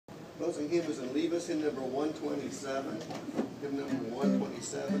Closing hymn is in Leave Us in number 127. Hymn number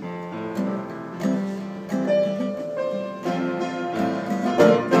 127.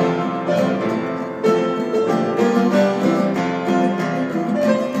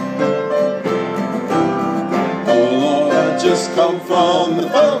 Just come from the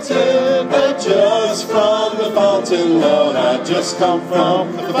fountain, I just from the fountain, Lord, I just come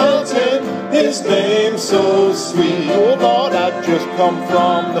from the fountain, His name so sweet. Oh Lord, I just come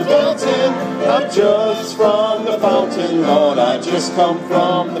from the fountain, I'm just from the fountain, Lord, I just come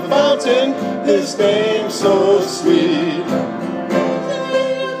from the fountain, His name so sweet.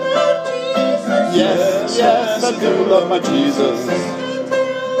 Yes, yes, I do love my Jesus.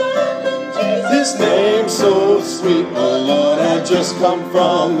 His name so sweet, oh Lord, I just come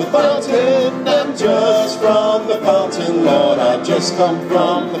from the fountain, I'm just from the fountain, Lord, I just come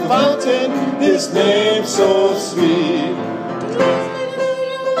from the fountain, His name so sweet.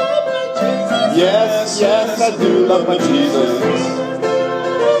 Yes, yes, I do love my Jesus.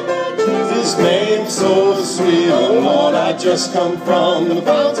 His name so sweet, oh Lord, I just come from the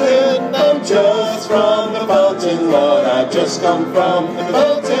fountain, I'm just from the fountain, Lord, I just come from the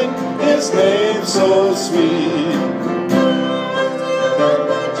fountain, His name so sweet.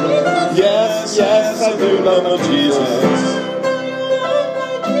 Yes, yes, I do love my Jesus.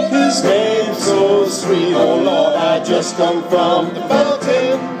 His name so sweet, oh Lord, I just come from the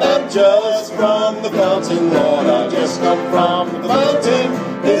fountain, I'm just from the fountain, Lord, I just come from the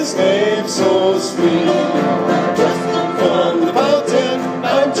fountain, His name so